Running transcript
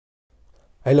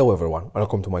Hello everyone,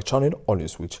 welcome to my channel on your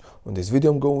Switch. On this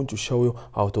video I'm going to show you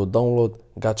how to download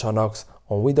Gacha Nox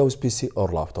on Windows PC or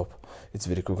laptop. It's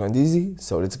very quick and easy,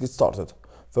 so let's get started.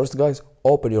 First guys,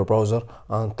 open your browser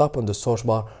and tap on the search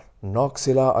bar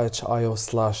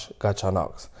noxilla.io/Gacha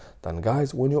Nox. Then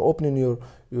guys, when you're opening your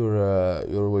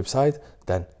website,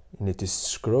 then you need to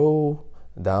scroll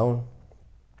down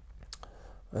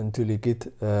until you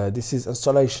get this is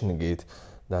installation guide.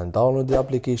 Then download the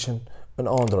application on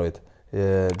Android.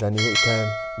 Then you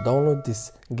can download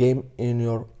this game in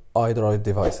your Android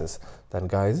devices. Then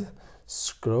guys,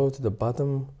 scroll to the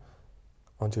bottom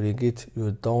until you get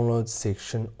your download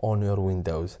section on your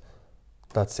Windows.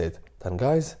 That's it. Then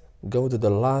guys, go to the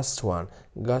last one,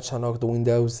 Gacha Nox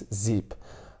Windows zip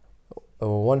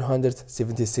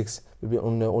 176 will be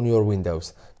on your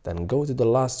Windows. Then go to the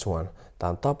last one,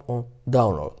 then tap on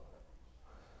download.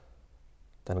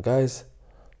 Then guys,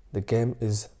 the game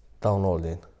is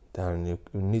downloading. Then you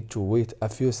need to wait a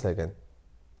few seconds.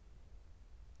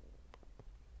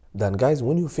 Then guys,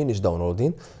 when you finish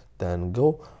downloading, then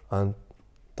go and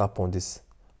tap on this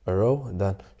arrow,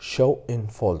 then show in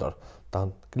folder.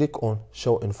 Then click on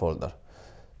show in folder.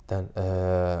 Then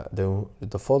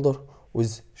the folder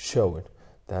is showing.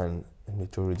 Then you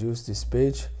need to reduce this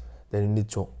page. Then you need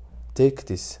to take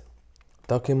this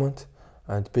document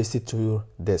and paste it to your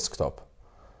desktop.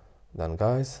 Then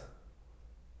guys,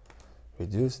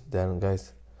 reduce. Then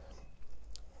guys,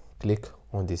 click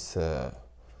on this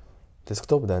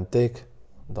desktop, then take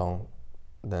down,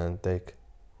 then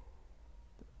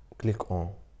click on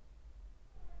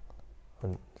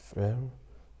frame.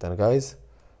 Then guys,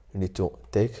 you need to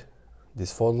take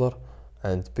this folder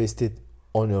and paste it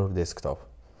on your desktop.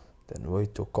 Then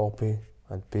wait to copy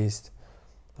and paste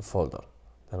the folder.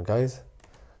 Then guys,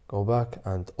 go back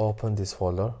and open this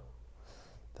folder.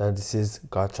 Then this is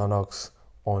Gacha Nox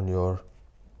on your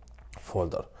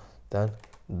folder. Then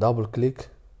double click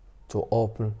to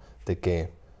open the game.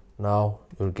 Now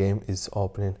your game is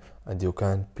opening and you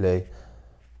can play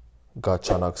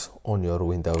Gacha Nox on your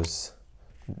Windows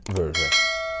version.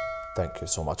 Thank you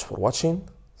so much for watching.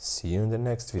 See you in the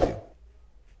next video.